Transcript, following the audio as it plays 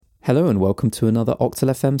Hello and welcome to another Octal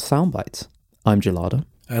FM Soundbite. I'm Gelada.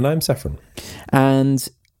 And I'm Saffron. And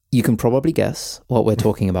you can probably guess what we're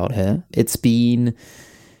talking about here. It's been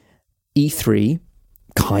E3,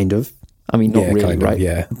 kind of. I mean, not really, right?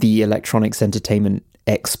 Yeah. The Electronics Entertainment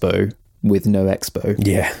Expo with no expo.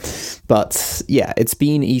 Yeah. But yeah, it's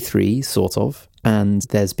been E3, sort of. And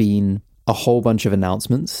there's been a whole bunch of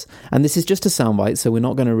announcements. And this is just a soundbite, so we're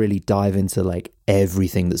not going to really dive into like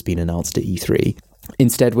everything that's been announced at E3.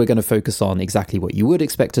 Instead, we're going to focus on exactly what you would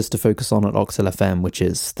expect us to focus on at Octal FM, which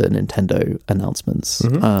is the Nintendo announcements.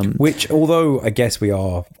 Mm-hmm. Which, although I guess we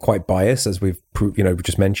are quite biased, as we've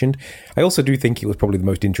just mentioned, I also do think it was probably the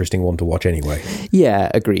most interesting one to watch anyway.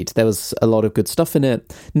 Yeah, agreed. There was a lot of good stuff in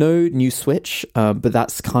it. No new Switch, but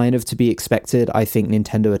that's kind of to be expected. I think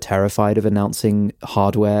Nintendo are terrified of announcing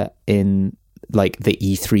hardware in like the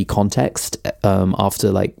E3 context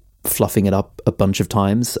after like fluffing it up a bunch of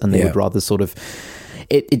times, and they would rather sort of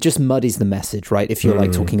it just muddies the message, right? If you're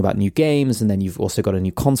like talking about new games and then you've also got a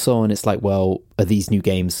new console and it's like, well, are these new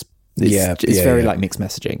games? It's very like mixed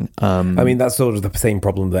messaging. I mean, that's sort of the same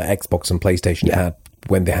problem that Xbox and PlayStation had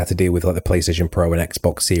when they had to deal with like the PlayStation Pro and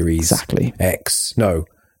Xbox Series X. No,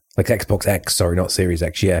 like Xbox X, sorry, not Series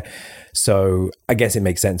X. Yeah. So I guess it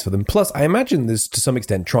makes sense for them. Plus, I imagine there's to some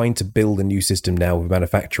extent trying to build a new system now with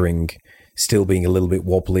manufacturing still being a little bit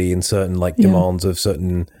wobbly and certain like demands of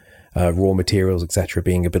certain raw materials, etc.,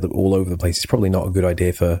 being a bit all over the place. It's probably not a good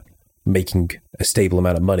idea for making a stable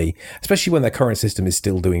amount of money, especially when their current system is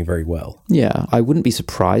still doing very well. Yeah, I wouldn't be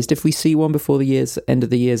surprised if we see one before the end of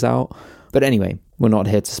the year's out. But anyway, we're not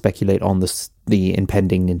here to speculate on the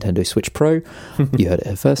impending Nintendo Switch Pro. You heard it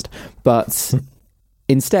here first. But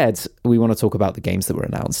instead, we want to talk about the games that were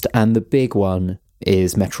announced. And the big one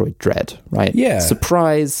is Metroid Dread, right? Yeah.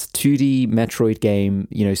 Surprise 2D Metroid game,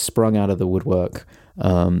 sprung out of the woodwork,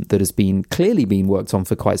 that has clearly been worked on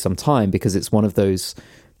for quite some time, because it's one of those,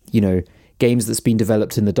 games that's been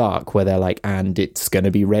developed in the dark where they're like, and it's going to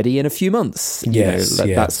be ready in a few months.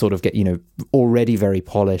 That sort of already very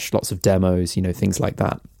polished, lots of demos, things like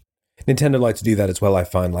that. Nintendo like to do that as well. I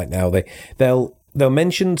find like now they'll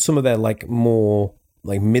mention some of their like more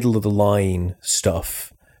like middle of the line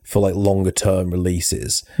stuff for like longer term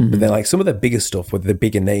releases, but then like some of the bigger stuff with the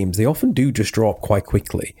bigger names, they often do just drop quite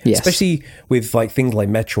quickly, especially with like things like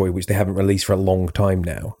Metroid, which they haven't released for a long time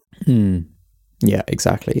now. Yeah,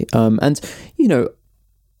 exactly. And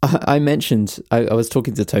I mentioned I was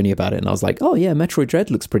talking to Tony about it, and I was like, oh yeah, Metroid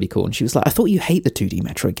Dread looks pretty cool, and she was like, I thought you hate the 2D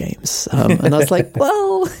Metroid games. And I was like,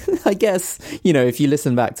 well, I guess if you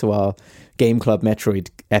listen back to our Game Club Metroid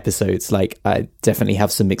episodes, like I definitely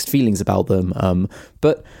have some mixed feelings about them,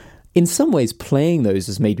 but in some ways playing those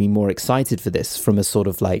has made me more excited for this from a sort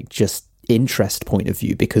of like just interest point of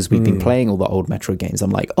view, because we've been playing all the old Metroid games. I'm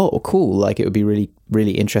like, oh cool, like it would be really,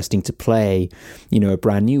 really interesting to play a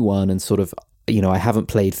brand new one, and sort of I haven't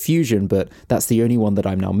played Fusion, but that's the only one that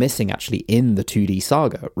I'm now missing actually in the 2D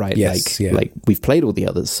saga, right? Yes, like we've played all the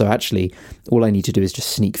others, so actually all I need to do is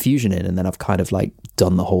just sneak Fusion in, and then I've kind of like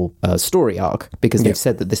done the whole story arc, because they've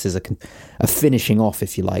said that this is a finishing off,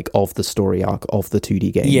 if you like, of the story arc of the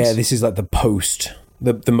 2D games. Yeah, this is like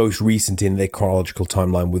the most recent in their chronological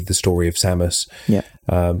timeline with the story of Samus. Yeah.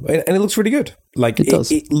 And it looks really good. Like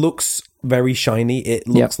it looks very shiny. It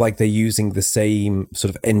looks like they're using the same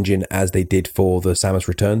sort of engine as they did for the Samus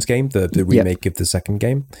Returns game, the remake of the second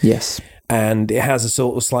game. Yes. And it has a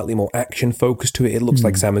sort of slightly more action focus to it. It looks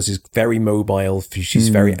like Samus is very mobile. She's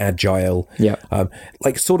very agile. Yeah.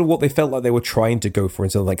 Like sort of what they felt like they were trying to go for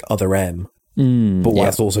instead of like Other M. But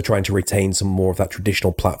whilst also trying to retain some more of that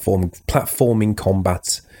traditional platforming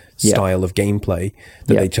combat style of gameplay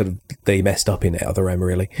that they messed up in Other M,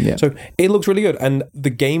 really. Yeah. So it looks really good, and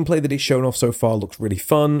the gameplay that it's shown off so far looks really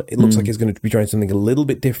fun. It looks like it's going to be trying something a little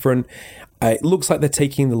bit different. It looks like they're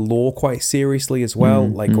taking the lore quite seriously as well,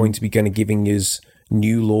 going to be giving us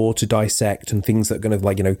new lore to dissect and things that are going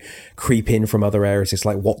to creep in from other areas. It's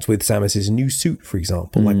like what's with Samus's new suit, for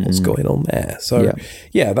example, like what's going on there. So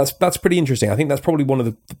that's pretty interesting. I think that's probably one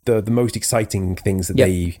of the most exciting things that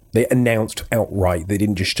they announced outright. They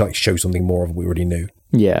didn't just like show something more of what we already knew.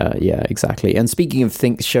 Yeah, exactly. And speaking of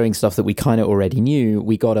showing stuff that we kind of already knew,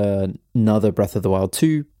 we got another Breath of the Wild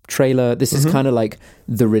 2 trailer. This is kind of like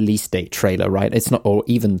the release date trailer, right? It's not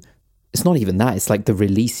even that. It's like the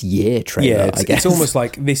release year trailer, I guess. It's almost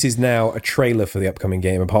like this is now a trailer for the upcoming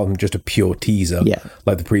game, apart from just a pure teaser,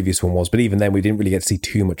 like the previous one was. But even then, we didn't really get to see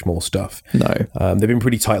too much more stuff. No. They've been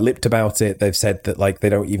pretty tight-lipped about it. They've said that like they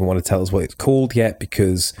don't even want to tell us what it's called yet,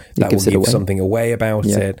 because that will give something away about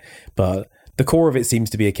it. But the core of it seems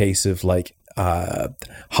to be a case of like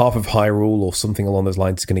half of Hyrule or something along those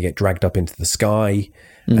lines is going to get dragged up into the sky,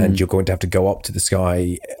 and you're going to have to go up to the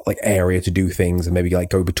sky like area to do things, and maybe like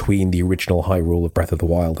go between the original Hyrule of Breath of the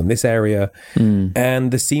Wild and this area.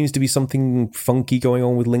 And there seems to be something funky going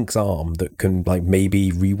on with Link's arm that can like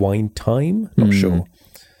maybe rewind time. Not sure.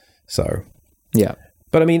 So yeah.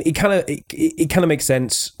 But I mean, it kind of makes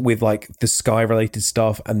sense with like the Sky related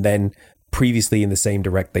stuff, and then previously in the same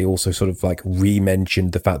direct, they also sort of like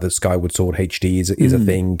re-mentioned the fact that Skyward Sword HD is a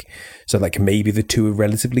thing. So like maybe the two are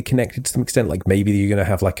relatively connected to some extent. Like maybe you're going to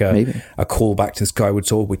have like a callback to Skyward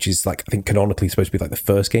Sword, which is like I think canonically supposed to be like the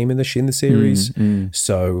first game in the series.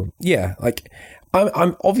 So yeah, like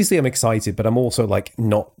I'm excited, but I'm also like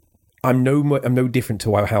not. I'm no different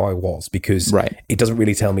to how I was, because it doesn't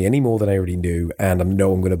really tell me any more than I already knew, and I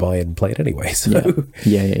know I'm going to buy it and play it anyway. So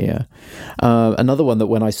yeah. Another one that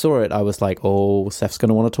when I saw it, I was like, "Oh, Seth's going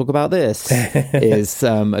to want to talk about this." Is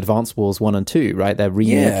Advance Wars 1 and 2, right? They're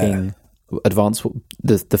remaking Advance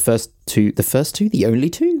the first two, the only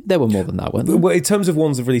two. There were more than that, weren't there? Well, in terms of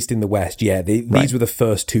ones released in the West, these were the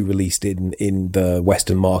first two released in the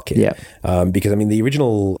Western market. Because I mean, the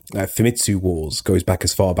original Famitsu Wars goes back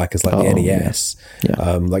as far back as like the NES,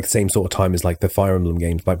 like the same sort of time as like the Fire Emblem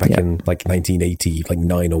games, back in like 1980, like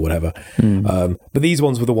 9 or whatever. But these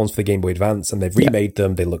ones were the ones for the Game Boy Advance, and they've remade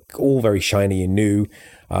them. They look all very shiny and new.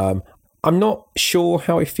 I'm not sure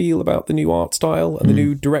how I feel about the new art style and the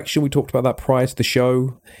new direction. We talked about that prior to the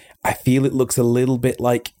show. I feel it looks a little bit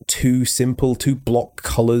like too simple, too block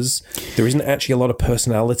colors. There isn't actually a lot of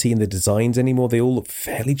personality in the designs anymore. They all look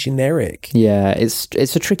fairly generic. Yeah, it's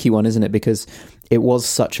a tricky one, isn't it? Because it was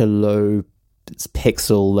such a low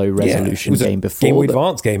resolution game before. Game Boy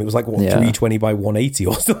Advance game. It was like 320 by 180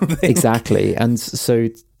 or something. Exactly. And so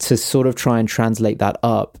to sort of try and translate that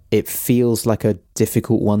up, it feels like a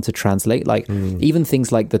difficult one to translate. Like even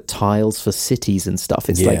things like the tiles for cities and stuff,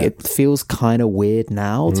 it's like it feels kind of weird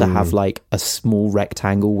now to have like a small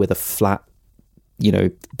rectangle with a flat,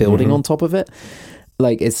 building on top of it.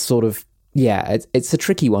 Like it's sort of it's a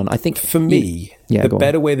tricky one. I think for me, the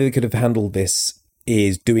better way they could have handled this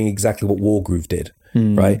is doing exactly what Wargroove did,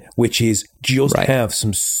 right? Which is just have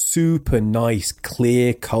some super nice,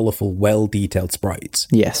 clear, colourful, well-detailed sprites.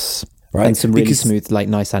 Yes. Right? And some really smooth, like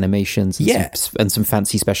nice animations and some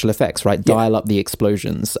fancy special effects, right? Dial up the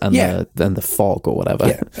explosions and the fog or whatever.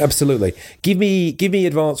 Yeah, absolutely. Give me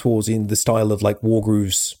Advance Wars in the style of like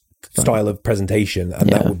Wargroove's style of presentation,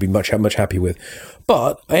 and that would be much happy with.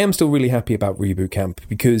 But I am still really happy about Reboot Camp,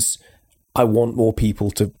 because I want more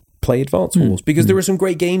people to play Advance Wars, because there are some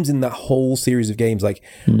great games in that whole series of games. Like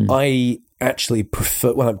I actually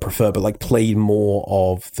but like played more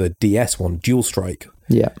of the DS one, Dual Strike,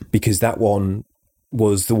 because that one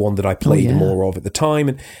was the one that I played more of at the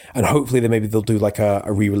time, and hopefully they'll do like a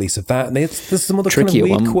re-release of that. And there's some other trickier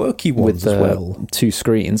kind of weird, quirky ones with as well. 2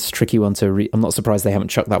 screens, tricky one to I'm not surprised they haven't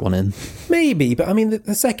chucked that one in. Maybe, but I mean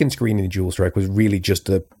the second screen in Dual Strike was really just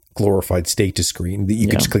a glorified status screen that you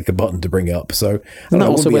could just click the button to bring up. So and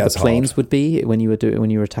also where the planes would be when you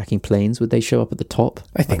were attacking planes, would they show up at the top?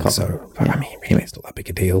 I think so. I mean, really, it's not that big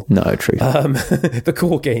a deal. No, true. The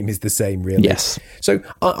core game is the same, really. Yes. So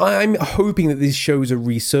I'm hoping that this shows a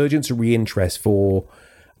resurgence, a reinterest for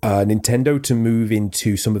Nintendo to move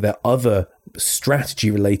into some of their other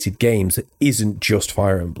strategy-related games that isn't just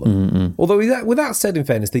Fire Emblem. Although with that said, in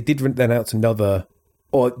fairness, they did then announce another.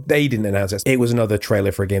 Or they didn't announce it. It was another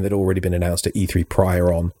trailer for a game that had already been announced at E3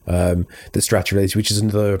 prior on, that's strategy related, which is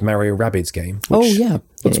another Mario Rabbids game. Which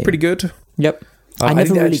looks pretty good. Yep. I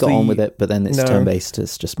never really got on with it, but then it's turn-based.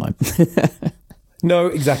 It's just my... No,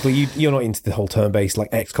 exactly. You're not into the whole turn-based,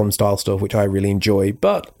 like XCOM style stuff, which I really enjoy.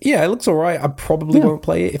 But yeah, it looks all right. I probably won't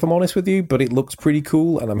play it, if I'm honest with you, but it looks pretty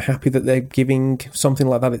cool, and I'm happy that they're giving something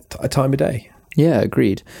like that a time of day. Yeah,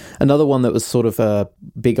 agreed. Another one that was sort of a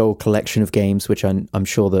big old collection of games, which I'm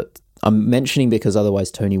sure that I'm mentioning because otherwise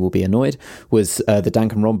Tony will be annoyed, was the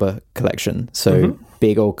Danganronpa collection. So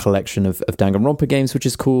big old collection of Danganronpa games, which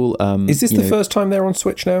is cool. Is this the first time they're on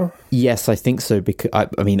Switch now? Yes, I think so. Because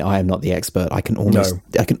I mean, I am not the expert. I can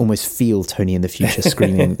almost feel Tony in the future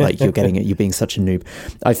screaming like you're getting it. You're being such a noob.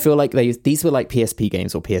 I feel like these were like PSP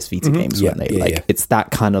games or PS Vita games, weren't they? It's that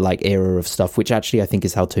kind of like era of stuff, which actually I think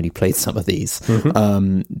is how Tony played some of these.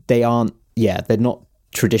 They aren't. Yeah, they're not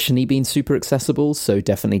traditionally been super accessible, so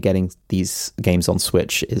definitely getting these games on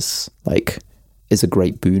Switch is a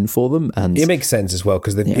great boon for them, and it makes sense as well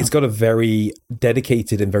because it's got a very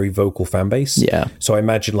dedicated and very vocal fan base. Yeah, so I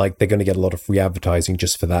imagine like they're going to get a lot of free advertising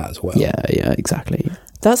just for that as well. Yeah, exactly.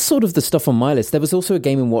 That's sort of the stuff on my list. There was also a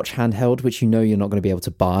Game & Watch handheld, which you're not going to be able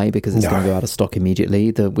to buy because it's going to go out of stock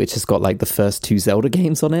immediately, which has got like the first 2 Zelda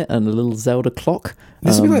games on it and a little Zelda clock.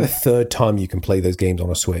 This will be like the 3rd time you can play those games on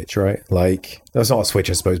a Switch, right? Like, it's not a Switch,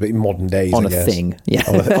 I suppose, but in modern days, on I guess. A thing, yeah.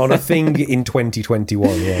 on a thing in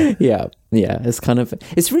 2021, yeah. Yeah,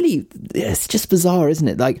 it's just bizarre, isn't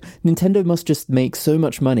it? Like, Nintendo must just make so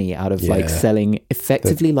much money out of like selling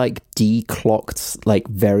effectively like declocked, like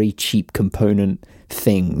very cheap component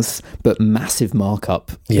things, but massive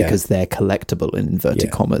markup because they're collectible in inverted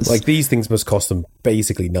commas. Like, these things must cost them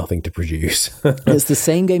basically nothing to produce. It's the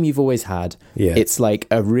same game you've always had. Yeah. It's like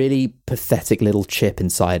a really pathetic little chip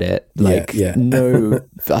inside it. Like, no,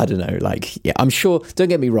 I don't know. Like, I'm sure, don't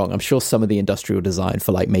get me wrong, I'm sure some of the industrial design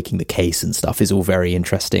for like making the case and stuff is all very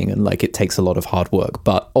interesting and like it takes a lot of hard work,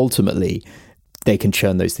 but ultimately they can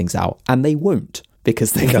churn those things out, and they won't.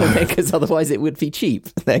 Because they're going to make, because otherwise it would be cheap.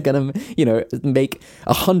 They're going to, make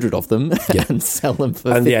 100 of them and sell them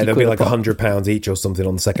for. And they'll be like £100 each or something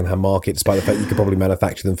on the second-hand market, despite the fact you could probably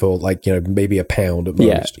manufacture them for like maybe £1 at most.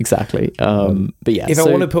 Yeah, exactly. But yeah, if I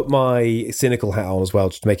want to put my cynical hat on as well,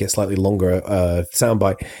 just to make it a slightly longer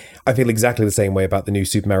soundbite, I feel exactly the same way about the new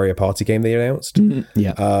Super Mario Party game they announced.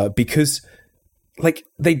 Because like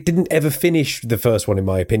they didn't ever finish the first one, in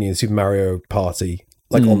my opinion, Super Mario Party,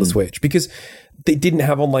 like on the Switch, because they didn't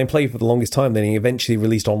have online play for the longest time. Then they eventually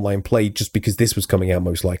released online play just because this was coming out,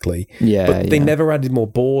 most likely. But they never added more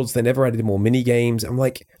boards. They never added more mini games. I'm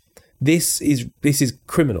like, this is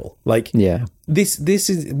criminal. Like, this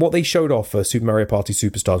is what they showed off for Super Mario Party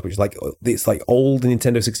Superstars, which is like, it's like old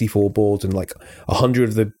Nintendo 64 boards and like 100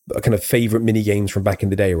 of the kind of favorite mini games from back in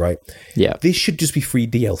the day, right? Yeah. This should just be free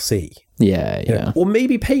DLC. Yeah. Or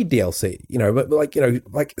maybe paid DLC, but like,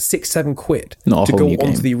 like £6-7 Not to a go whole new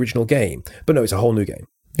onto game. the original game. But no, it's a whole new game.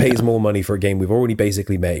 Pays more money for a game we've already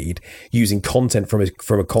basically made using content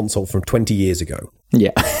from a console from 20 years ago.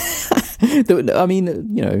 Yeah. I mean,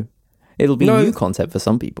 it'll be new content for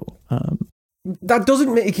some people. That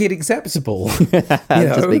doesn't make it acceptable. It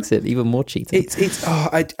just makes it even more cheating.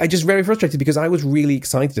 I just very frustrated because I was really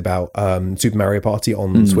excited about Super Mario Party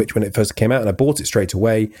on Switch when it first came out, and I bought it straight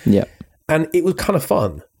away. Yeah. And it was kind of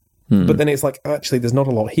fun. But then it's like, actually, there's not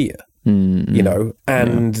a lot here,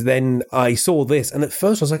 And then I saw this, and at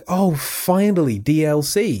first I was like, oh, finally,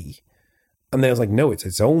 DLC. And then I was like, no, it's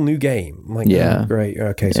its own new game. I'm like, oh, great.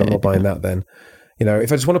 Okay, so I'm not buying that then.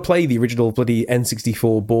 If I just want to play the original bloody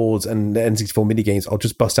N64 boards and the N64 minigames, I'll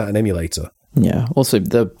just bust out an emulator. Yeah. Also,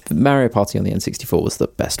 the Mario Party on the N64 was the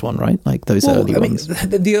best one, right? Like those early ones.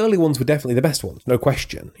 The early ones were definitely the best ones, no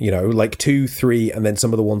question. Like 2, 3, and then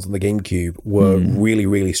some of the ones on the GameCube were really,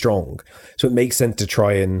 really strong. So it makes sense to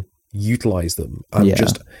try and utilize them. I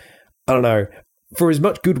don't know. For as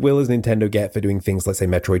much goodwill as Nintendo get for doing things, let's say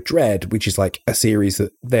Metroid Dread, which is like a series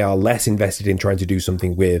that they are less invested in trying to do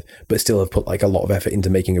something with, but still have put like a lot of effort into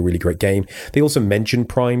making a really great game. They also mentioned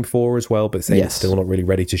Prime 4 as well, but saying it's still not really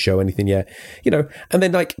ready to show anything yet. And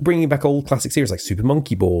then like bringing back old classic series like Super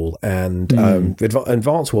Monkey Ball and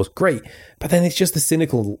Advance Wars, great. But then it's just the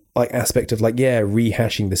cynical like aspect of like,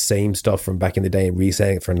 rehashing the same stuff from back in the day and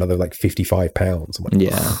reselling it for another like £55. I'm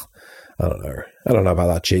like, I don't know about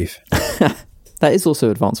that, Chief. That is also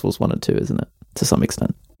Advance Wars 1 and 2, isn't it? To some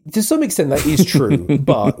extent. To some extent, that is true,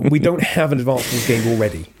 but we don't have an Advance Wars game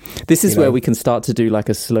already. This is where we can start to do like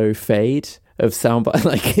a slow fade of soundbite.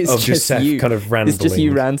 Like it's just Seth you kind of rambling. It's just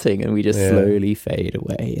you ranting, and we just slowly fade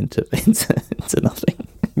away into nothing.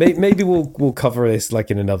 Maybe we'll cover this like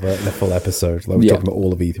in a full episode, like we're talking about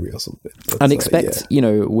all of E3 or something. And expect,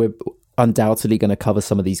 we're undoubtedly going to cover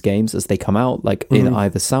some of these games as they come out, like in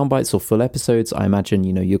either sound bites or full episodes. I imagine,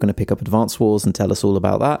 you're going to pick up Advance Wars and tell us all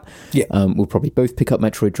about that. Yeah. We'll probably both pick up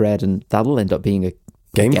Metroid Dread, and that'll end up being a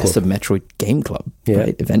Metroid Game Club,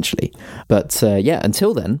 right, eventually. But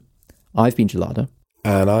until then, I've been Gelada.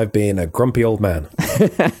 And I've been a grumpy old man.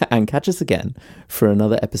 And catch us again for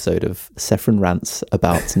another episode of Sephron Rants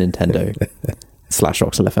about Nintendo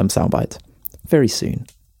 /Oxel FM Soundbite very soon.